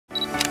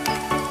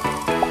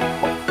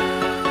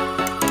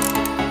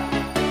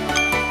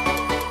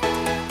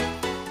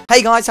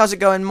Hey guys, how's it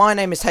going? My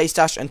name is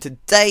Haystash and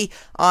today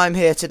I'm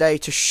here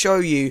to show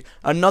you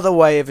another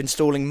way of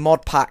installing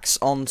mod packs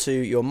onto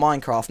your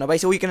Minecraft. Now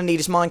basically all you're going to need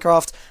is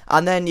Minecraft,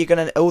 and then you're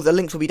going to, all the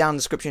links will be down in the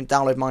description to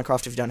download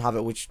Minecraft if you don't have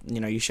it, which,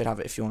 you know, you should have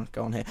it if you want to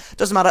go on here.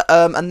 Doesn't matter.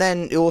 And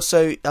then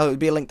also there'll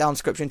be a link down in the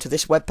description to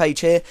this webpage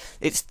here.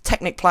 It's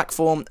Technic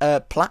Platform,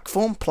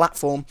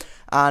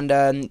 and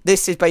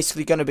this is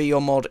basically going to be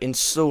your mod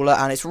installer,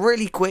 and it's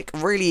really quick,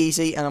 really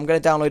easy, and I'm going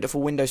to download it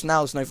for Windows now.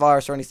 There's no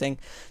virus or anything.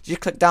 You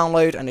just click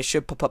download and it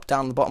should pop up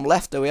down the bottom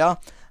left. There we are.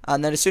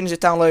 And then as soon as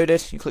it's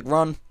downloaded, you click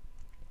run,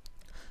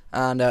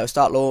 and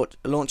start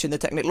launching the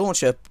Technic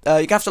launcher.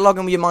 You have to log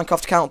in with your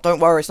Minecraft account. Don't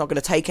worry, it's not going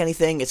to take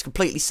anything. It's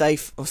completely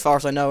safe, as far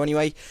as I know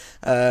anyway.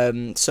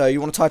 So you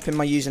want to type in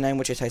my username,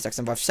 which is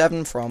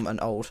haystack757 from an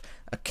old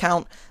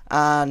account,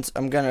 and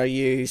I'm going to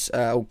use,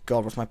 oh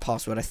god, what's my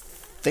password? I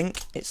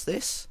think it's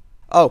this.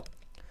 Oh,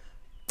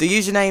 the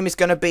username is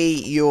going to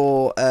be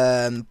your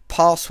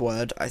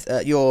password.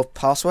 Your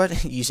password?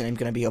 Username is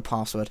going to be your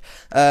password.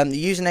 The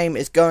username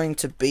is going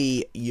to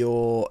be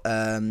your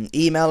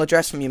email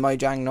address from your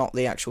Mojang, not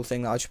the actual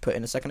thing that I just put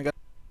in a second ago.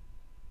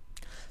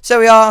 So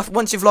we are.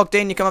 Once you've logged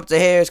in, you come up to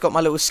here. It's got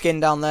my little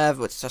skin down there,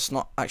 but that's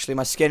not actually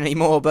my skin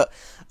anymore. But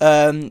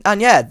and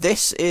yeah,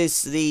 this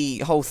is the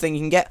whole thing.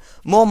 You can get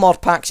more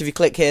mod packs if you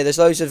click here. There's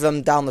loads of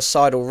them down the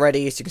side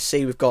already. As you can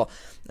see, we've got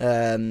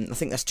I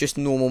think that's just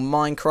normal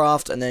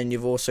Minecraft, and then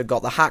you've also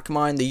got the Hack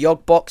Mine, the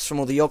Yog Box from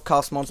all the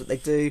Yogcast mods that they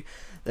do,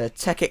 the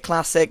Tech It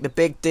Classic, the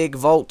Big Dig,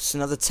 Vaults,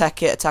 another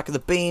Tech It, Attack of the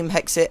Beam,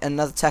 Hex It, and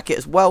another Tech It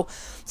as well.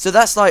 So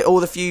that's like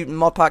all the few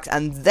mod packs,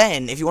 and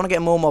then if you want to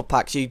get more mod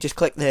packs, you just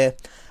click here.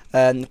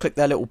 Click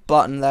that little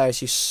button there,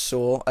 as you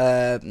saw,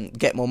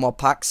 get more mod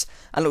packs,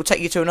 and it will take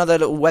you to another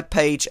little web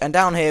page, and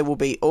down here will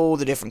be all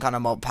the different kind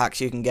of mod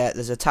packs you can get.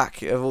 There's a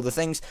tag of all the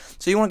things.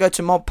 So you want to go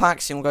to mod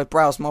packs, you want to go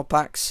browse mod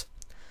packs,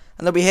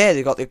 and they'll be here.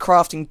 They've got the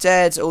Crafting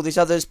Dead, all these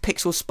others,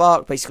 Pixel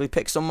Spark, basically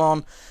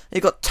Pixelmon.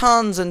 You've got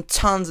tons and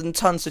tons and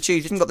tons to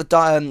choose. You've got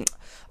the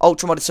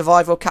Ultra Modded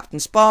Survival, Captain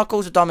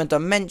Sparkles, the Diamond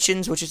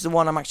Dimensions, which is the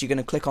one I'm actually going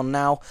to click on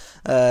now.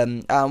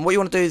 And what you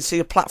want to do is see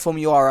the platform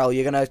URL.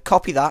 You're going to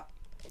copy that.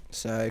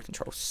 So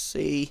Control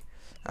C,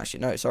 actually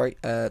no, sorry,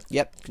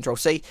 yep, Control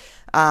C,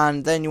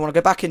 and then you want to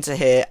go back into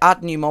here,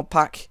 add new mod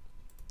pack,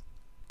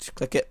 just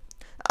click it,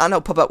 and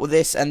it'll pop up with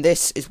this, and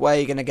this is where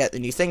you're going to get the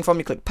new thing from.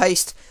 You click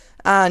paste,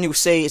 and you'll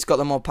see it's got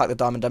the mod pack, the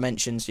Diamond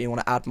Dimensions. So you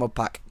want to add mod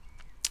pack,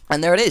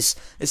 and there it is.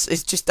 It's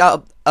just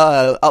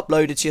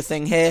uploaded to your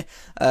thing here,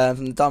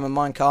 from the Diamond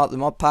Minecart, the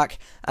mod pack,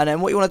 and then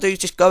what you want to do is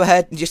just go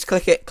ahead and just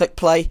click it, click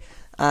play,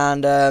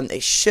 and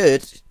it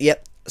should,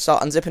 yep,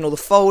 start unzipping all the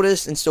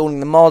folders, installing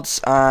the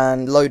mods,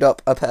 and load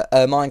up a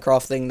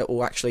Minecraft thing that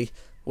will actually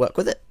work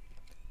with it.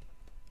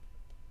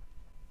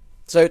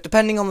 So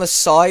depending on the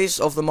size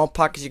of the mod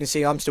pack, as you can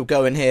see, I'm still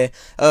going here.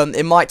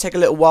 It might take a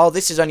little while.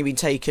 This has only been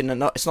taken,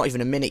 and it's not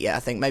even a minute yet, I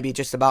think. Maybe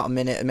just about a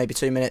minute, and maybe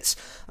 2 minutes.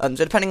 So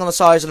depending on the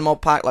size of the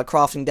mod pack, like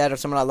Crafting Dead or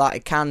something like that,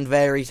 it can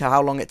vary to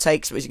how long it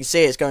takes. But as you can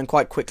see, it's going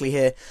quite quickly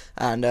here,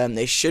 and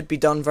it should be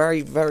done very,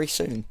 very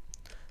soon.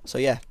 So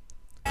yeah.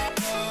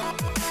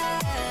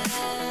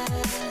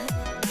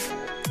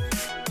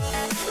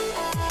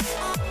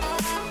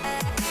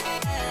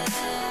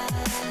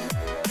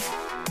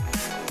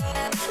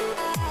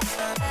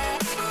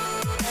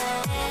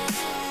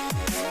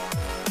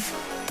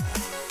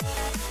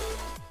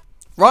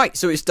 Right,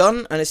 so it's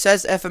done, and it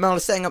says FML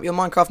is setting up your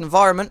Minecraft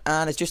environment,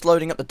 and it's just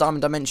loading up the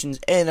Diamond Dimensions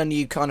in a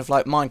new kind of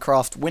like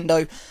Minecraft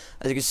window.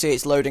 As you can see,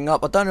 it's loading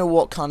up. I don't know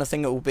what kind of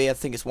thing it will be. I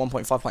think it's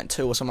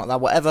 1.5.2 or something like that.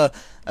 Whatever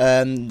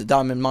the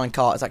Diamond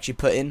Minecart has actually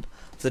put in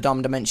for the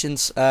Diamond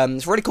Dimensions.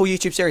 It's a really cool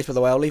YouTube series, by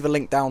the way. I'll leave a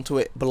link down to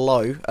it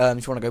below if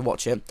you want to go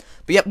watch it.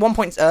 But yep,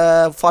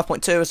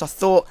 1.5.2 as I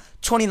thought.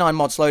 29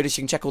 mods loaded, so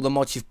you can check all the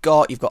mods you've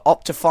got. You've got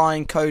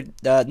Optifine, code,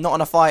 not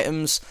enough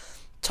items.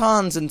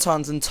 Tons and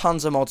tons and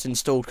tons of mods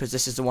installed, because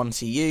this is the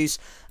ones you use.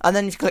 And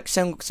then if you click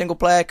single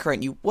player, create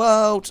new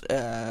world,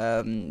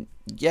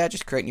 yeah,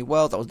 just create new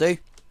world, that'll do.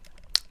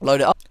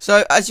 Load it up.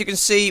 So as you can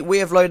see, we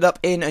have loaded up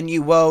in a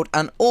new world,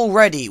 and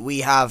already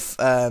we have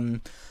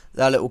the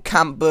little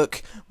camp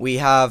book, we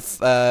have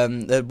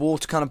the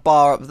water kind of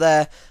bar up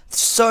there.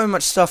 So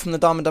much stuff from the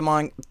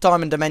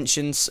Diamond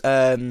Dimensions,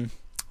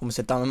 almost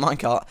said Diamond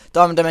Minecart,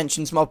 Diamond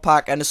Dimensions mod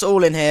pack, and it's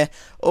all in here,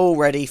 all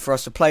ready for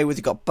us to play with.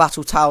 You've got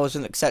battle towers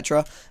and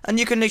etc. And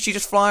you can literally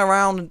just fly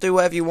around and do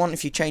whatever you want.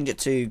 If you change it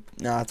to,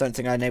 no, I don't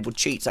think I enabled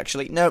cheats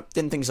actually. Nope,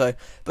 didn't think so.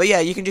 But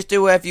yeah, you can just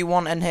do whatever you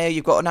want in here.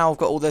 You've got, now I've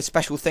got all the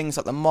special things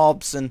like the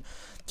mobs and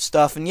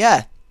stuff, and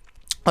yeah.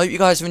 I hope you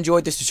guys have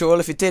enjoyed this tutorial.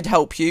 If it did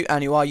help you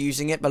and you are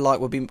using it, a like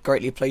would be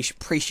greatly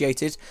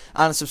appreciated,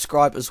 and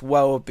subscribe as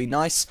well would be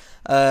nice.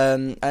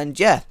 And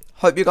yeah,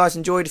 hope you guys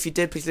enjoyed. If you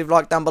did, please leave a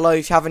like down below.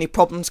 If you have any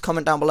problems,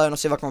 comment down below, and I'll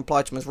see if I can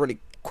reply to them as really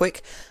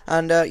quick.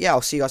 And yeah,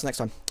 I'll see you guys next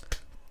time.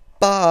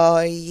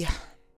 Bye.